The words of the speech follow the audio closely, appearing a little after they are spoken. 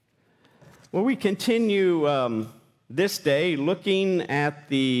Well, we continue this day looking at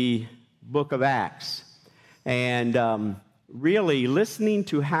the book of Acts and really listening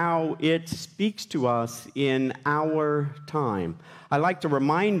to how it speaks to us in our time. I like to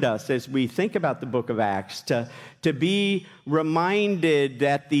remind us as we think about the book of Acts to be reminded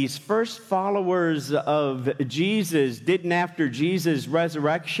that these first followers of Jesus didn't, after Jesus'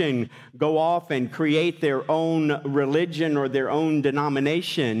 resurrection, go off and create their own religion or their own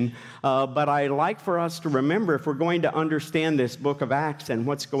denomination. But I like for us to remember, if we're going to understand this book of Acts and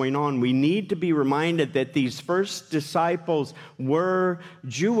what's going on, we need to be reminded that these first disciples were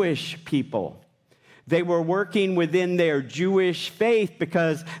Jewish people. They were working within their Jewish faith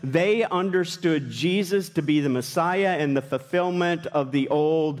because they understood Jesus to be the Messiah and the fulfillment of the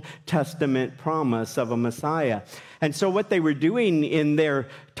Old Testament promise of a Messiah. And so what they were doing in their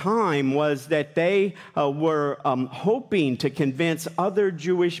time was that they were hoping to convince other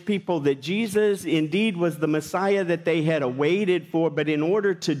Jewish people that Jesus indeed was the Messiah that they had awaited for. But in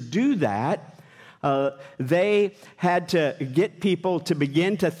order to do that, they had to get people to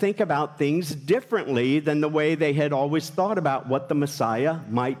begin to think about things differently than the way they had always thought about what the Messiah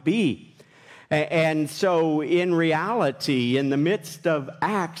might be. And so in reality, in the midst of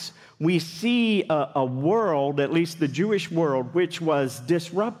Acts, we see a world, at least the Jewish world, which was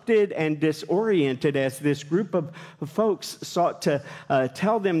disrupted and disoriented as this group of folks sought to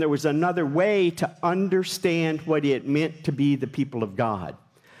tell them there was another way to understand what it meant to be the people of God.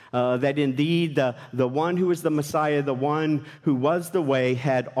 That indeed the one who was the Messiah, the one who was the way,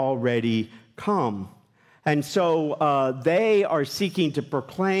 had already come. And so they are seeking to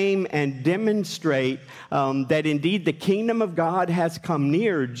proclaim and demonstrate that indeed the kingdom of God has come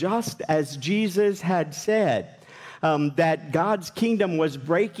near, just as Jesus had said, that God's kingdom was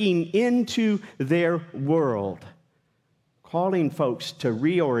breaking into their world, calling folks to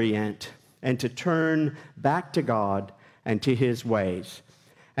reorient and to turn back to God and to His ways,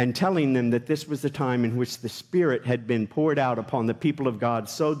 and telling them that this was the time in which the Spirit had been poured out upon the people of God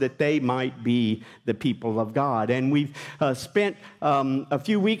so that they might be the people of God. And we've spent a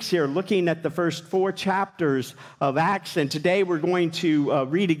few weeks here looking at the first 4 chapters of Acts, and today we're going to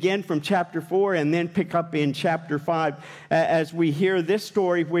read again from chapter 4 and then pick up in chapter 5 as we hear this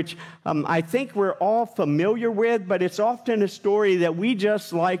story, which I think we're all familiar with, but it's often a story that we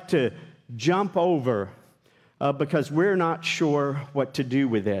just like to jump over because we're not sure what to do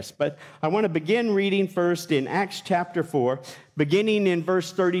with this. But I want to begin reading first in Acts chapter 4, beginning in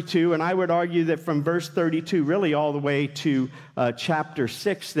verse 32, and I would argue that from verse 32 really all the way to chapter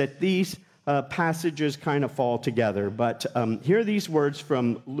 6, that these passages kind of fall together. But here are these words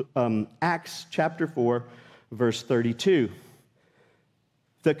from Acts chapter 4, verse 32.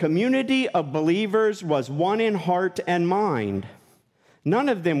 The community of believers was one in heart and mind. None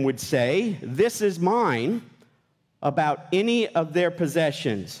of them would say, "This is mine," about any of their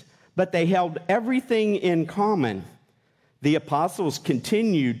possessions, but they held everything in common. The apostles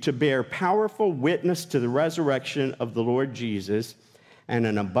continued to bear powerful witness to the resurrection of the Lord Jesus, and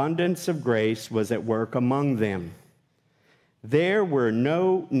an abundance of grace was at work among them. There were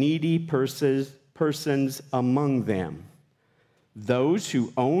no needy persons among them. Those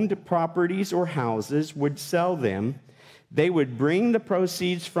who owned properties or houses would sell them. They would bring the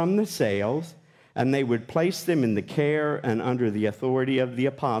proceeds from the sales, and they would place them in the care and under the authority of the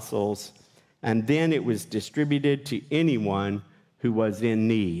apostles, and then it was distributed to anyone who was in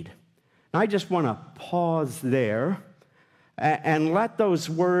need. I just want to pause there and let those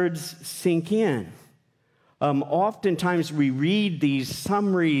words sink in. Oftentimes we read these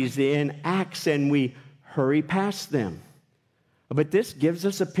summaries in Acts and we hurry past them. But this gives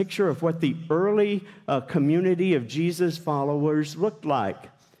us a picture of what the early community of Jesus followers looked like.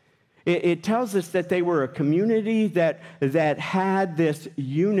 It tells us that they were a community that had this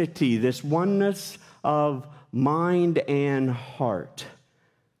unity, this oneness of mind and heart.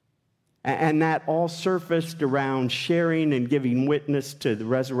 And that all surfaced around sharing and giving witness to the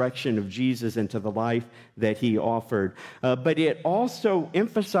resurrection of Jesus and to the life that He offered. But it also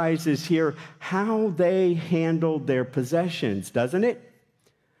emphasizes here how they handled their possessions, doesn't it?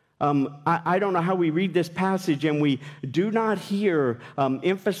 I don't know how we read this passage and we do not hear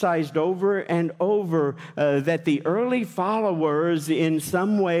emphasized over and over that the early followers in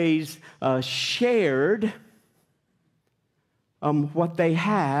some ways shared what they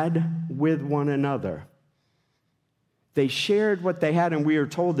had with one another. They shared what they had, and we are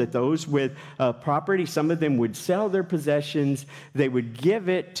told that those with property, some of them would sell their possessions, they would give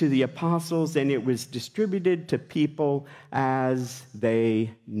it to the apostles, and it was distributed to people as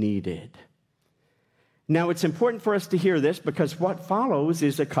they needed. Now, it's important for us to hear this because what follows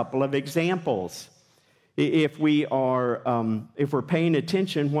is a couple of examples. If we're paying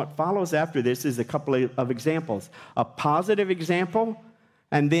attention, what follows after this is a couple of examples. A positive example,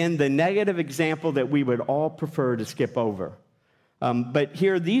 and then the negative example that we would all prefer to skip over. But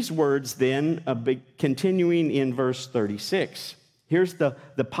hear these words then, continuing in verse 36. Here's the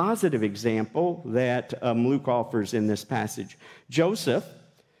positive example that Luke offers in this passage. Joseph,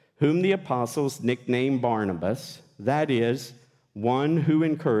 whom the apostles nicknamed Barnabas, that is, one who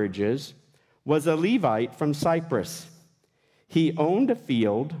encourages, was a Levite from Cyprus. He owned a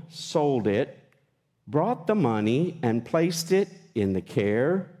field, sold it, brought the money, and placed it in the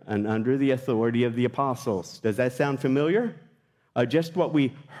care and under the authority of the apostles. Does that sound familiar? Just what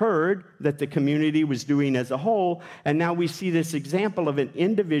we heard that the community was doing as a whole, and now we see this example of an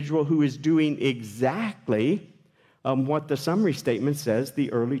individual who is doing exactly what the summary statement says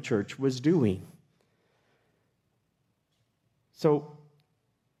the early church was doing. So,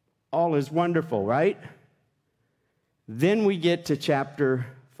 all is wonderful, right? Then we get to chapter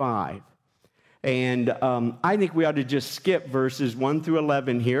 5. And I think we ought to just skip verses 1 through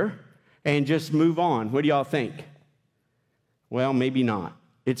 11 here and just move on. What do y'all think? Well, maybe not.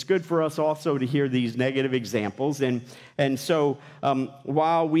 It's good for us also to hear these negative examples. And so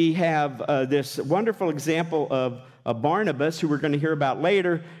while we have this wonderful example of Barnabas, who we're going to hear about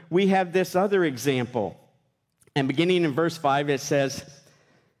later, we have this other example. And beginning in verse 5, it says,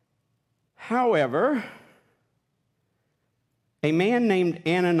 however, a man named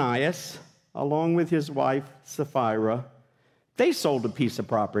Ananias, along with his wife Sapphira, they sold a piece of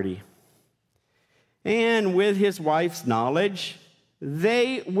property. And with his wife's knowledge,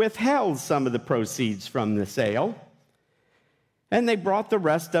 they withheld some of the proceeds from the sale. And they brought the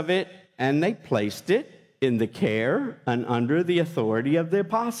rest of it and they placed it in the care and under the authority of the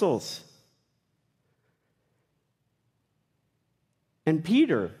apostles. And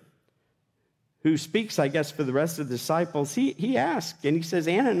Peter, who speaks, I guess, for the rest of the disciples, he asked, and he says,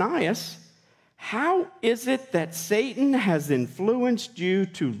 Ananias, how is it that Satan has influenced you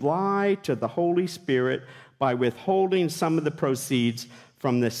to lie to the Holy Spirit by withholding some of the proceeds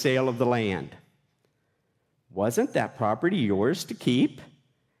from the sale of the land? Wasn't that property yours to keep?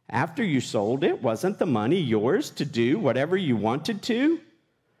 After you sold it, wasn't the money yours to do whatever you wanted to?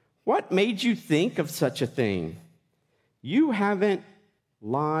 What made you think of such a thing? You haven't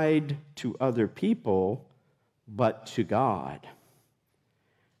lied to other people, but to God.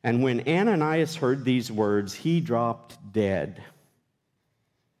 And when Ananias heard these words, he dropped dead.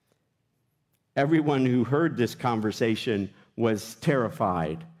 Everyone who heard this conversation was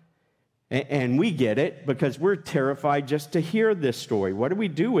terrified. And we get it because we're terrified just to hear this story. What do we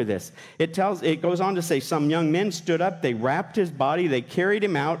do with this? It goes on to say, some young men stood up, they wrapped his body, they carried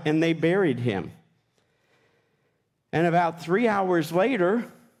him out, and they buried him. And about 3 hours later,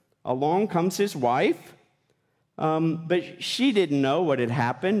 along comes his wife, but she didn't know what had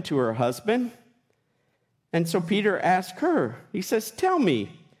happened to her husband. And so Peter asked her, he says, tell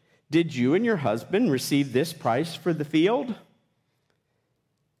me, did you and your husband receive this price for the field?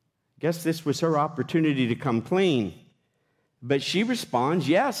 Guess this was her opportunity to come clean. But she responds,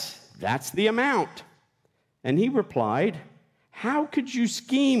 yes, that's the amount. And he replied, how could you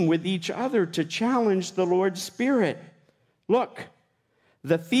scheme with each other to challenge the Lord's Spirit? Look,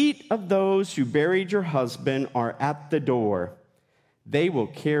 the feet of those who buried your husband are at the door. They will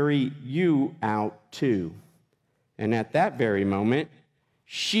carry you out too. And at that very moment,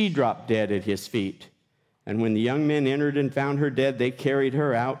 she dropped dead at his feet. And when the young men entered and found her dead, they carried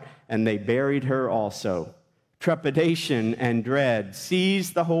her out and they buried her also. Trepidation and dread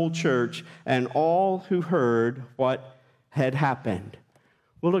seized the whole church and all who heard what had happened.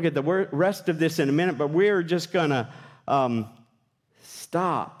 We'll look at the rest of this in a minute, but we're just going to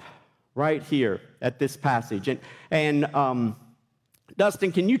stop right here at this passage. And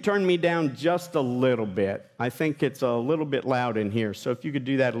Dustin, can you turn me down just a little bit? I think it's a little bit loud in here, so if you could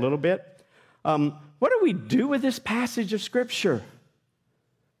do that a little bit. What do we do with this passage of Scripture?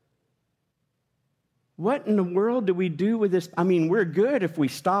 What in the world do we do with this? I mean, we're good if we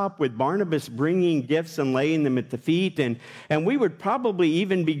stop with Barnabas bringing gifts and laying them at the feet, and we would probably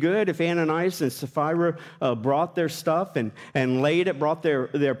even be good if Ananias and Sapphira brought their stuff and brought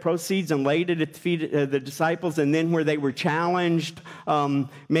their proceeds and laid it at the feet of the disciples, and then where they were challenged,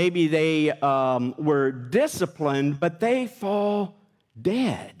 maybe they were disciplined, but they fall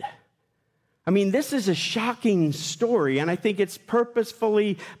dead. I mean, this is a shocking story, and I think it's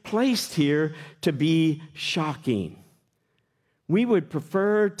purposefully placed here to be shocking. We would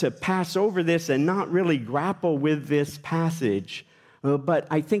prefer to pass over this and not really grapple with this passage but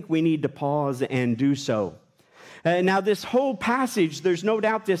I think we need to pause and do so. Now, this whole passage, there's no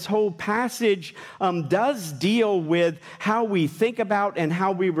doubt this whole passage does deal with how we think about and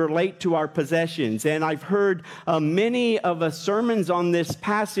how we relate to our possessions. And I've heard many of the sermons on this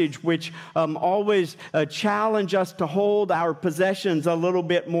passage, which always challenge us to hold our possessions a little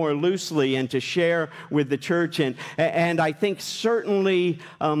bit more loosely and to share with the church. And I think certainly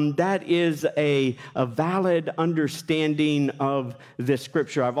that is a valid understanding of this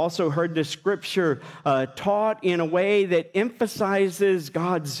scripture. I've also heard this scripture taught in a way that emphasizes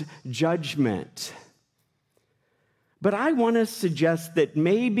God's judgment. But I want to suggest that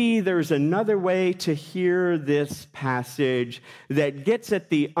maybe there's another way to hear this passage that gets at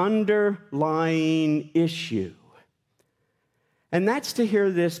the underlying issue. And that's to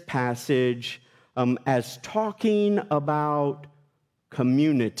hear this passage as talking about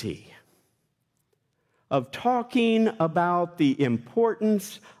community, of talking about the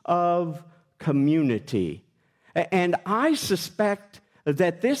importance of community. And I suspect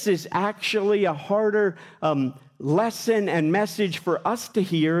that this is actually a harder lesson and message for us to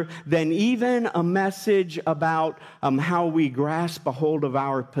hear than even a message about how we grasp a hold of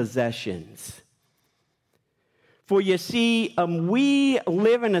our possessions. For you see, we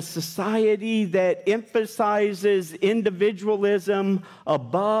live in a society that emphasizes individualism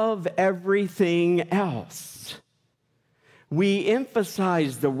above everything else. We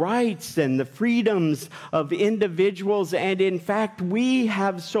emphasize the rights and the freedoms of individuals, and in fact, we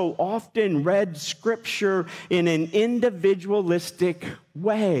have so often read Scripture in an individualistic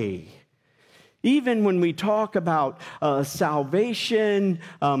way. Even when we talk about salvation,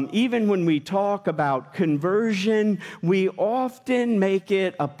 even when we talk about conversion, we often make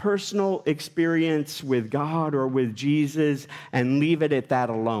it a personal experience with God or with Jesus and leave it at that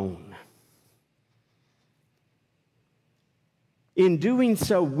alone. In doing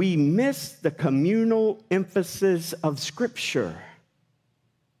so, we miss the communal emphasis of Scripture.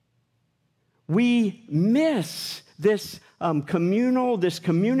 We miss this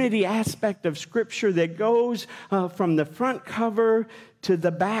community aspect of Scripture that goes from the front cover to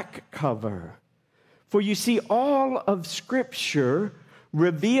the back cover. For you see, all of Scripture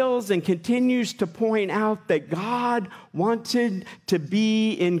reveals and continues to point out that God wanted to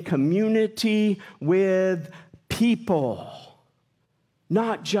be in community with people,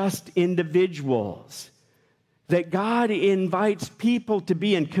 not just individuals. That God invites people to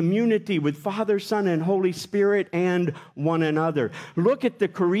be in community with Father, Son, and Holy Spirit and one another. Look at the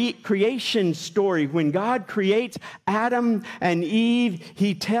creation story. When God creates Adam and Eve,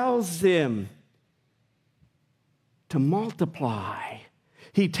 He tells them to multiply.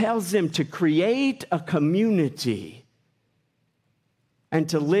 He tells them to create a community and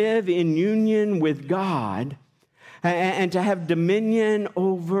to live in union with God, and to have dominion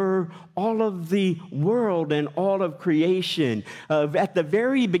over all of the world and all of creation. At the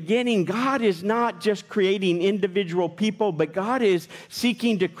very beginning, God is not just creating individual people, but God is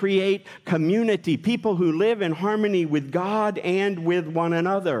seeking to create community, people who live in harmony with God and with one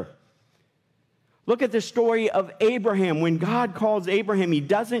another. Look at the story of Abraham. When God calls Abraham, He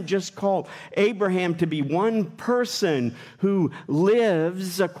doesn't just call Abraham to be one person who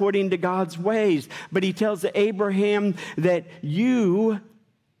lives according to God's ways, but He tells Abraham that your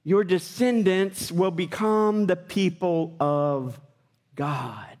descendants will become the people of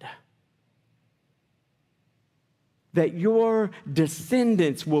God. That your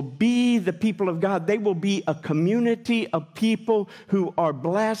descendants will be the people of God. They will be a community of people who are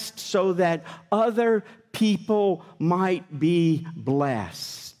blessed so that other people might be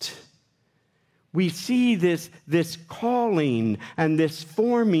blessed. We see this calling and this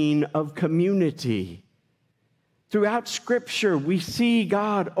forming of community. Throughout Scripture, we see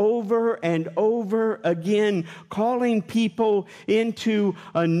God over and over again calling people into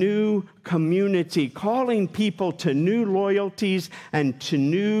a new community, calling people to new loyalties and to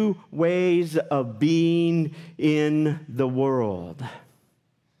new ways of being in the world.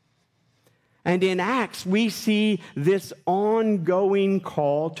 And in Acts, we see this ongoing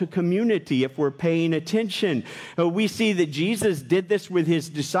call to community if we're paying attention. We see that Jesus did this with His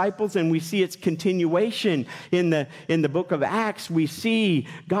disciples, and we see its continuation in the book of Acts. We see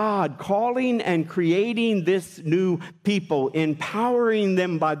God calling and creating this new people, empowering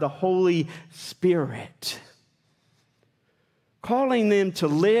them by the Holy Spirit, calling them to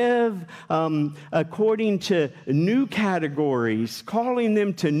live according to new categories, calling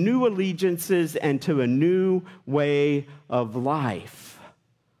them to new allegiances and to a new way of life,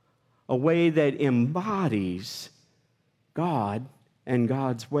 a way that embodies God and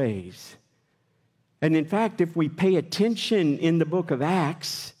God's ways. And in fact, if we pay attention in the book of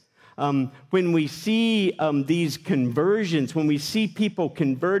Acts, when we see these conversions, when we see people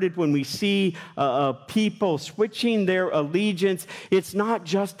converted, when we see people switching their allegiance, it's not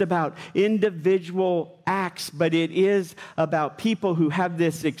just about individual acts, but it is about people who have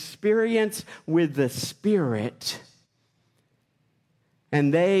this experience with the Spirit,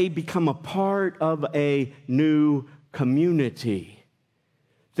 and they become a part of a new community.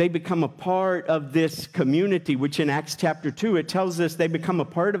 They become a part of this community, which in Acts chapter 2, it tells us they become a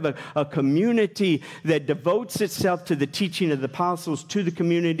part of a community that devotes itself to the teaching of the apostles, to the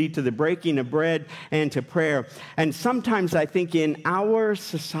community, to the breaking of bread, and to prayer. And sometimes I think in our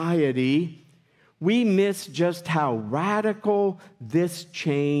society, we miss just how radical this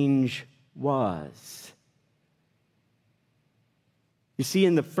change was. You see,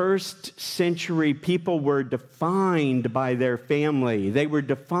 in the first century, people were defined by their family. They were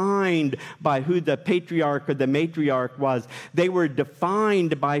defined by who the patriarch or the matriarch was. They were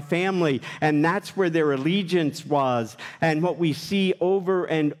defined by family, and that's where their allegiance was. And what we see over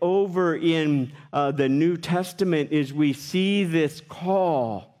and over in the New Testament is we see this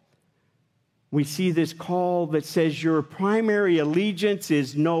call. We see this call that says your primary allegiance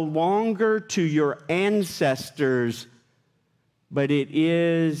is no longer to your ancestors, but it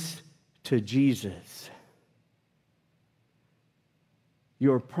is to Jesus.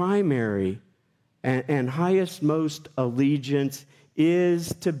 Your primary and highest most allegiance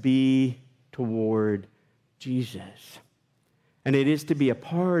is to be toward Jesus. And it is to be a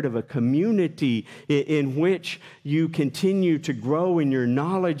part of a community in which you continue to grow in your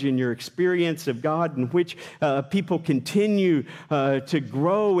knowledge and your experience of God, in which people continue to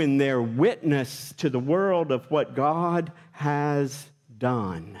grow in their witness to the world of what God has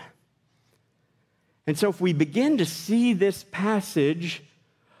done. And so if we begin to see this passage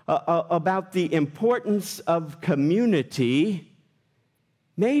about the importance of community,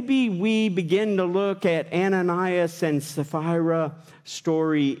 maybe we begin to look at Ananias and Sapphira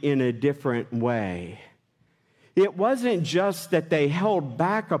story in a different way. It wasn't just that they held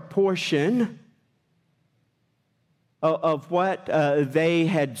back a portion of what they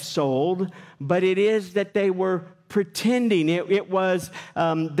had sold, but it is that they were pretending. It was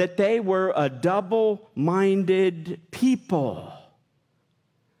that they were a double-minded people.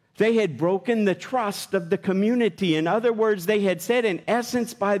 They had broken the trust of the community. In other words, they had said, in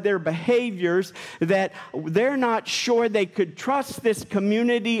essence, by their behaviors, that they're not sure they could trust this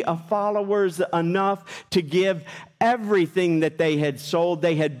community of followers enough to give everything that they had sold.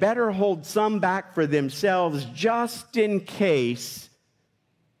 They had better hold some back for themselves just in case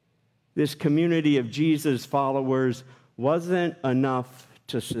this community of Jesus followers wasn't enough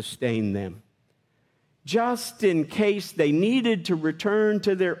to sustain them. Just in case they needed to return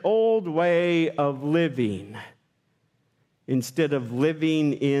to their old way of living instead of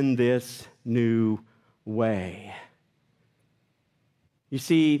living in this new way. You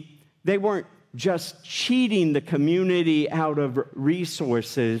see, they weren't just cheating the community out of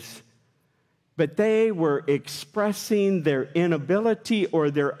resources, but they were expressing their inability or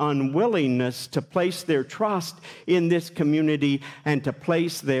their unwillingness to place their trust in this community and to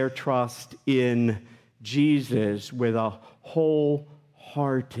place their trust in Jesus with a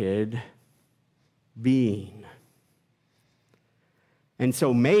wholehearted being. And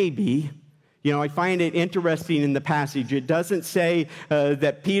so maybe, I find it interesting in the passage. It doesn't say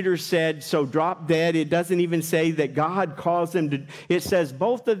that Peter said, so drop dead. It doesn't even say that God caused them to. It says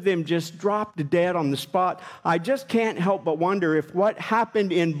both of them just dropped dead on the spot. I just can't help but wonder if what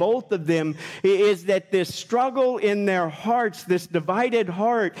happened in both of them is that this struggle in their hearts, this divided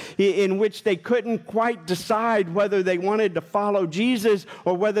heart in which they couldn't quite decide whether they wanted to follow Jesus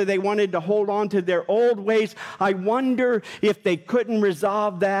or whether they wanted to hold on to their old ways. I wonder if they couldn't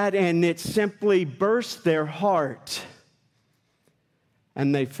resolve that and it simply burst their heart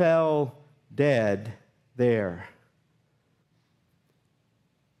and they fell dead there.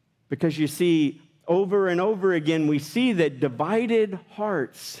 Because you see, over and over again, we see that divided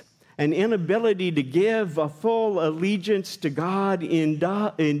hearts, an inability to give a full allegiance to God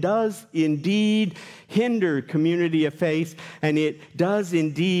does indeed hinder community of faith, and it does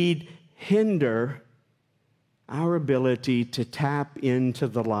indeed hinder our ability to tap into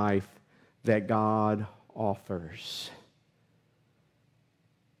the life that God offers.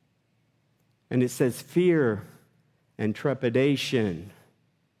 And it says fear and trepidation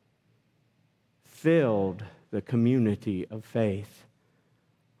filled the community of faith.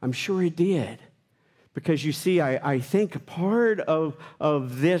 I'm sure it did. Because you see, I think part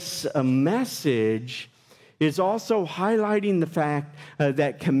of this message is also highlighting the fact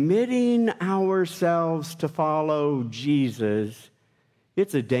that committing ourselves to follow Jesus,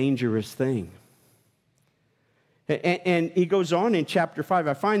 it's a dangerous thing. And he goes on in chapter 5.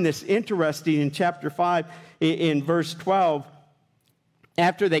 I find this interesting in chapter 5, in verse 12.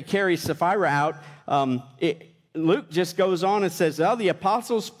 After they carry Sapphira out, Luke just goes on and says, the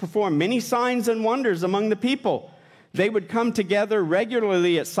apostles performed many signs and wonders among the people. They would come together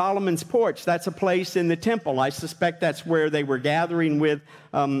regularly at Solomon's porch. That's a place in the temple. I suspect that's where they were gathering with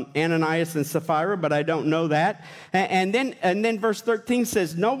Ananias and Sapphira, but I don't know that. And then verse 13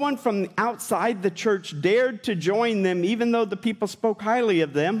 says, no one from outside the church dared to join them, even though the people spoke highly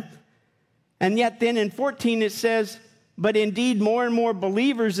of them. And yet then in 14 it says, but indeed more and more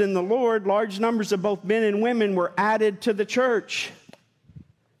believers in the Lord, large numbers of both men and women, were added to the church.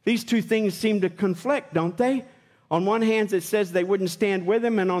 These two things seem to conflict, don't they? On one hand, it says they wouldn't stand with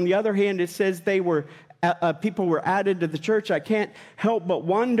him, and on the other hand, it says people were added to the church. I can't help but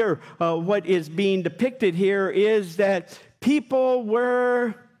wonder what is being depicted here is that people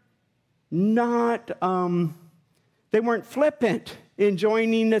were not, they weren't flippant in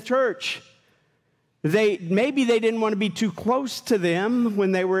joining the church. Maybe they didn't want to be too close to them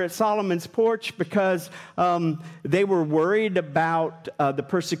when they were at Solomon's porch because they were worried about the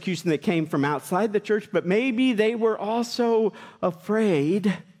persecution that came from outside the church, but maybe they were also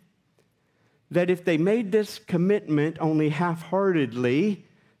afraid that if they made this commitment only half-heartedly,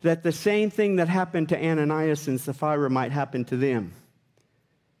 that the same thing that happened to Ananias and Sapphira might happen to them.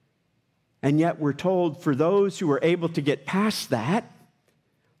 And yet we're told for those who were able to get past that,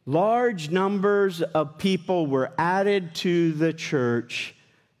 large numbers of people were added to the church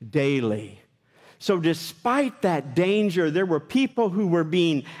daily. So despite that danger, there were people who were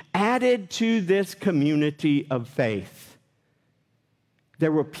being added to this community of faith.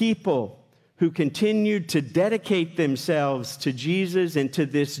 There were people who continued to dedicate themselves to Jesus and to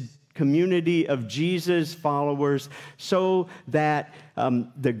this community of Jesus followers so that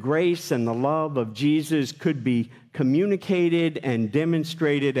the grace and the love of Jesus could be communicated and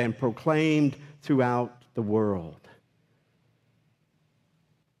demonstrated and proclaimed throughout the world.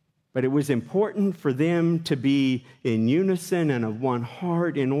 But it was important for them to be in unison and of one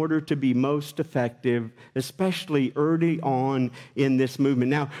heart in order to be most effective, especially early on in this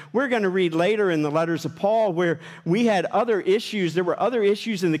movement. Now, we're going to read later in the letters of Paul where we had other issues. There were other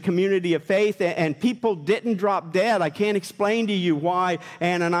issues in the community of faith, and people didn't drop dead. I can't explain to you why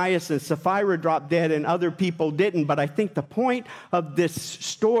Ananias and Sapphira dropped dead and other people didn't, but I think the point of this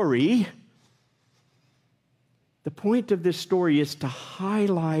story is to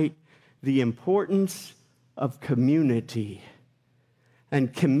highlight the importance of community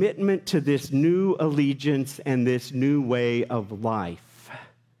and commitment to this new allegiance and this new way of life.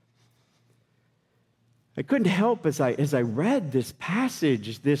 I couldn't help as I read this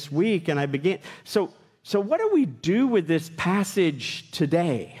passage this week and I began, so what do we do with this passage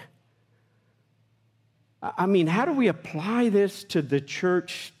today? I mean, how do we apply this to the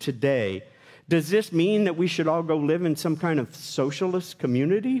church today? Does this mean that we should all go live in some kind of socialist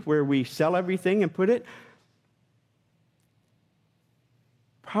community where we sell everything and put it?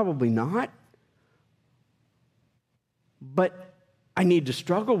 Probably not. But I need to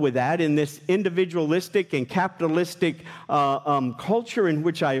struggle with that in this individualistic and capitalistic culture in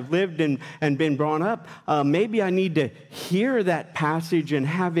which I've lived and been brought up. Maybe I need to hear that passage and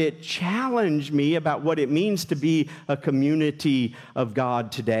have it challenge me about what it means to be a community of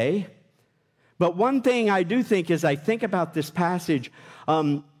God today. But one thing I do think as I think about this passage,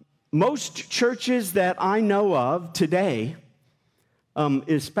 most churches that I know of today,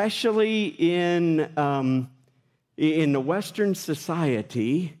 especially in the Western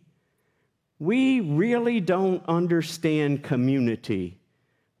society, we really don't understand community.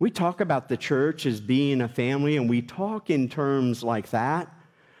 We talk about the church as being a family, and we talk in terms like that.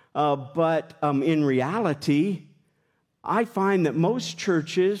 But in reality, I find that most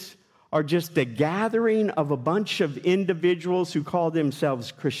churches are just a gathering of a bunch of individuals who call themselves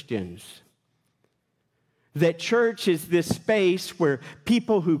Christians. That church is this space where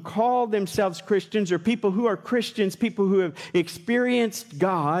people who call themselves Christians or people who are Christians, people who have experienced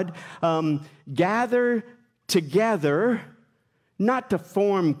God, gather together, not to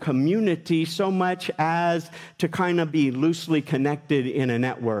form community so much as to kind of be loosely connected in a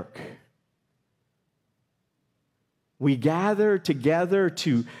network. We gather together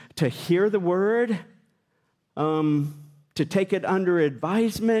to hear the word, to take it under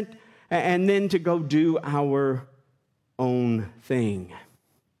advisement, and then to go do our own thing.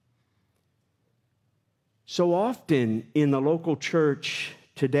 So often in the local church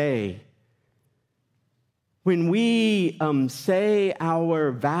today, When we say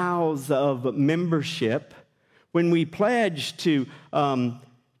our vows of membership, when we pledge to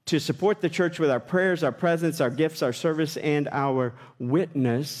support the church with our prayers, our presence, our gifts, our service, and our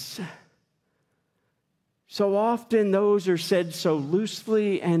witness, so often those are said so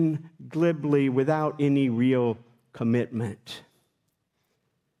loosely and glibly without any real commitment.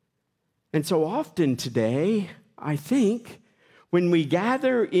 And so often today, I think, when we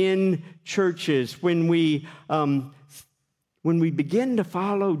gather in churches, when we begin to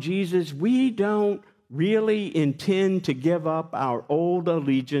follow Jesus, we don't really intend to give up our old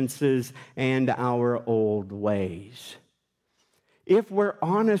allegiances and our old ways. If we're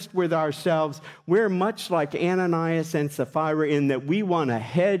honest with ourselves, we're much like Ananias and Sapphira in that we want to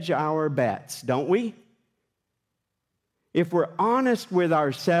hedge our bets, don't we? If we're honest with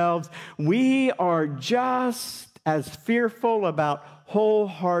ourselves, we are just as fearful about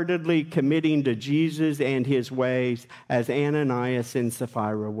wholeheartedly committing to Jesus and his ways as Ananias and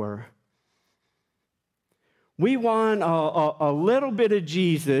Sapphira were. We want a little bit of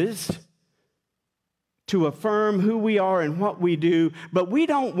Jesus to affirm who we are and what we do, but we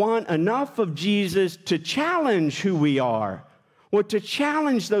don't want enough of Jesus to challenge who we are or to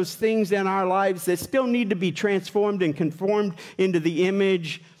challenge those things in our lives that still need to be transformed and conformed into the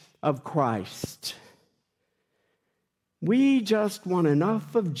image of Christ. We just want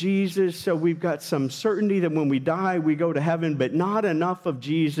enough of Jesus so we've got some certainty that when we die, we go to heaven, but not enough of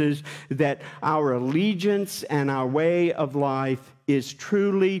Jesus that our allegiance and our way of life is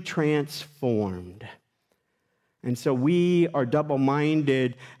truly transformed. And so we are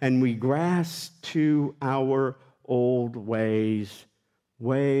double-minded and we grasp to our old ways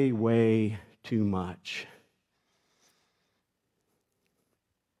way, way too much.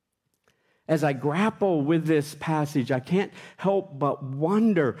 As I grapple with this passage, I can't help but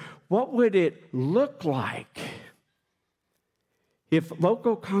wonder, what would it look like if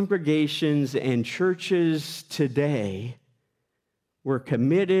local congregations and churches today were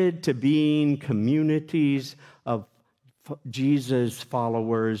committed to being communities of Jesus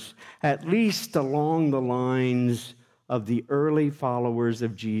followers, at least along the lines of the early followers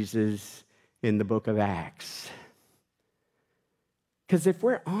of Jesus in the book of Acts? Because if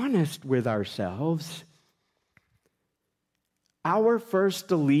we're honest with ourselves, our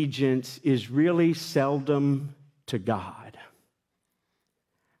first allegiance is really seldom to God.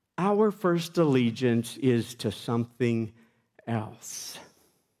 Our first allegiance is to something else.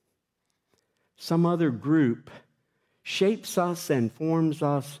 Some other group shapes us and forms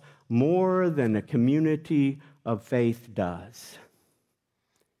us more than a community of faith does.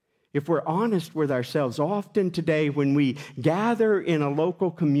 If we're honest with ourselves, often today when we gather in a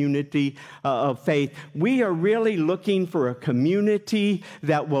local community of faith, we are really looking for a community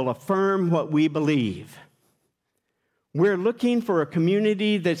that will affirm what we believe. We're looking for a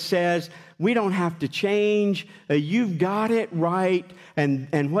community that says, we don't have to change, you've got it right,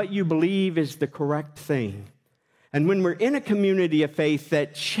 and what you believe is the correct thing. And when we're in a community of faith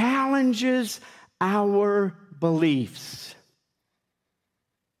that challenges our beliefs,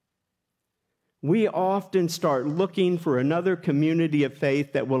 we often start looking for another community of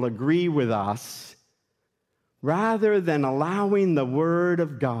faith that will agree with us rather than allowing the Word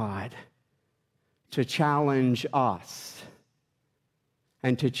of God to challenge us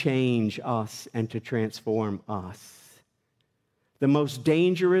and to change us and to transform us. The most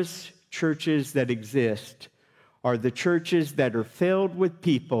dangerous churches that exist are the churches that are filled with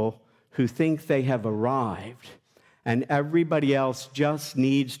people who think they have arrived and everybody else just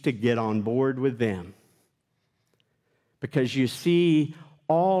needs to get on board with them. Because you see,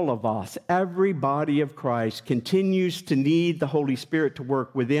 all of us, every body of Christ, continues to need the Holy Spirit to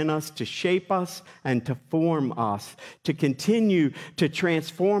work within us, to shape us and to form us, to continue to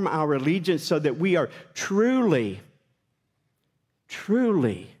transform our allegiance so that we are truly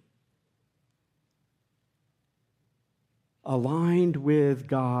aligned with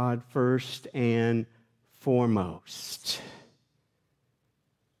God first and foremost.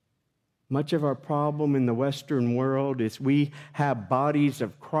 Much of our problem in the Western world is we have bodies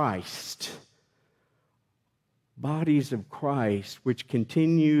of Christ which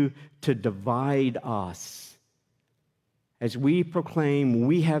continue to divide us as we proclaim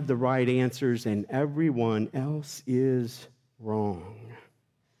we have the right answers and everyone else is wrong.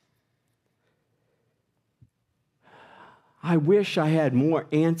 I wish I had more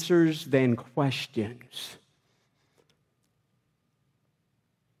answers than questions.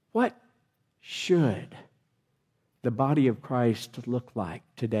 What should the body of Christ look like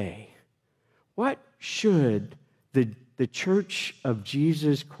today? What should the church of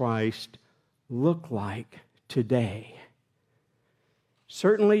Jesus Christ look like today.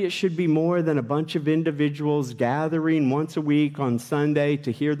 Certainly, it should be more than a bunch of individuals gathering once a week on Sunday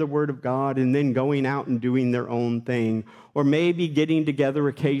to hear the Word of God and then going out and doing their own thing, or maybe getting together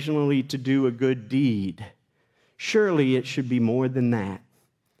occasionally to do a good deed. Surely, it should be more than that.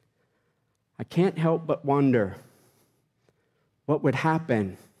 I can't help but wonder what would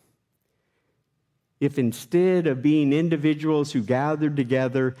happen if instead of being individuals who gathered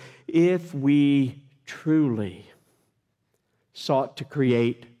together, if we truly sought to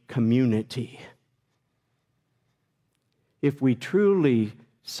create community. If we truly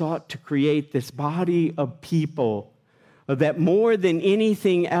sought to create this body of people that more than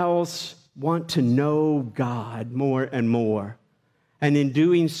anything else want to know God more and more, and in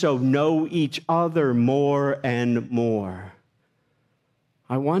doing so know each other more and more.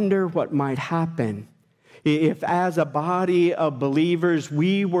 I wonder what might happen if as a body of believers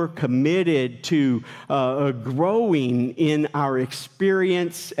we were committed to growing in our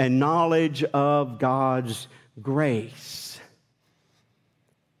experience and knowledge of God's grace,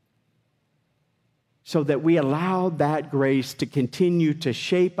 so that we allowed that grace to continue to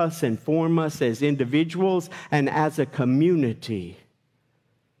shape us and form us as individuals and as a community.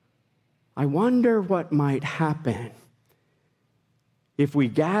 I wonder what might happen if we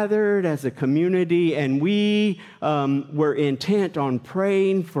gathered as a community and we were intent on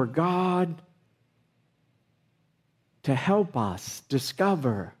praying for God to help us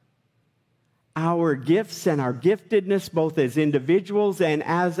discover our gifts and our giftedness both as individuals and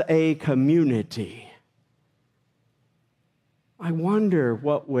as a community. I wonder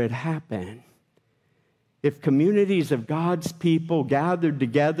what would happen if communities of God's people gathered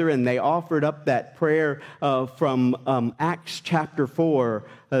together and they offered up that prayer from Acts chapter 4,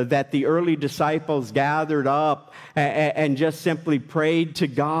 that the early disciples gathered up and just simply prayed to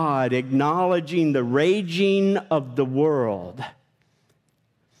God, acknowledging the raging of the world,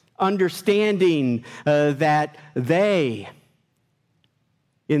 understanding that they,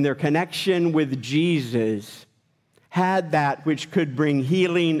 in their connection with Jesus, had that which could bring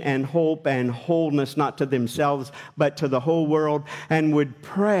healing and hope and wholeness, not to themselves, but to the whole world, and would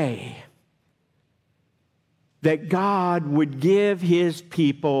pray that God would give his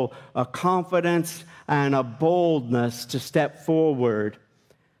people a confidence and a boldness to step forward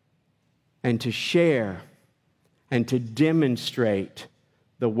and to share and to demonstrate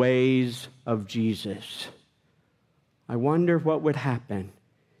the ways of Jesus. I wonder what would happen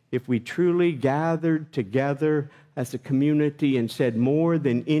if we truly gathered together as a community and said, more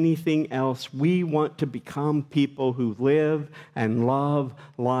than anything else, we want to become people who live and love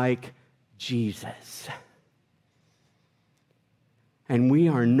like Jesus. And we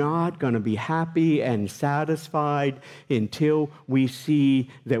are not going to be happy and satisfied until we see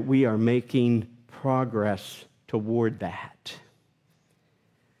that we are making progress toward that.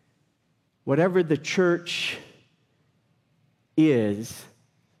 Whatever the church is,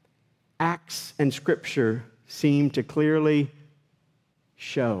 Acts and Scripture seem to clearly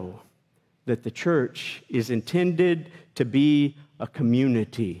show that the church is intended to be a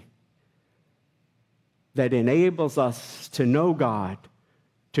community that enables us to know God,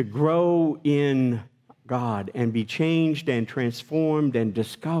 to grow in God, and be changed and transformed and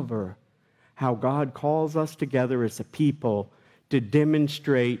discover how God calls us together as a people to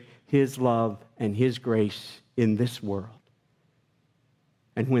demonstrate his love and his grace in this world.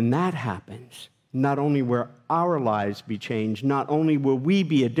 And when that happens, not only will our lives be changed, not only will we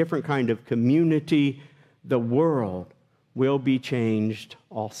be a different kind of community, the world will be changed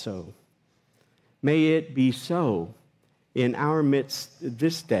also. May it be so in our midst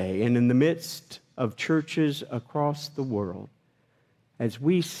this day and in the midst of churches across the world as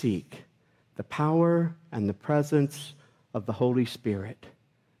we seek the power and the presence of the Holy Spirit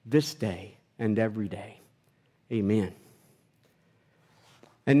this day and every day. Amen.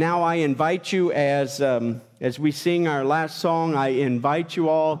 And now I invite you, as we sing our last song, I invite you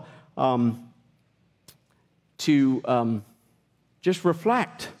all to just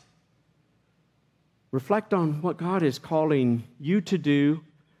reflect. Reflect on what God is calling you to do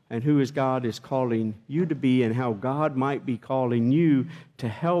and who God is calling you to be, and how God might be calling you to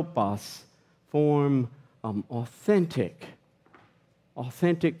help us form authentic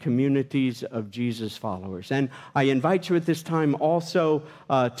communities of Jesus followers. And I invite you at this time also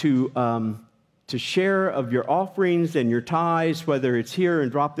to share of your offerings and your tithes, whether it's here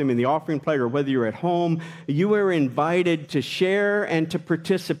and drop them in the offering plate or whether you're at home. You are invited to share and to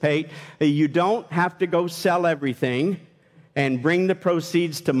participate. You don't have to go sell everything and bring the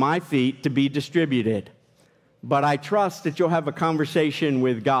proceeds to my feet to be distributed. But I trust that you'll have a conversation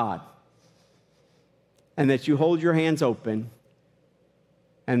with God. and that you hold your hands open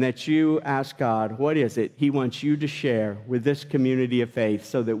and that you ask God, what is it He wants you to share with this community of faith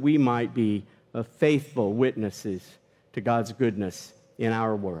so that we might be faithful witnesses to God's goodness in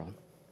our world.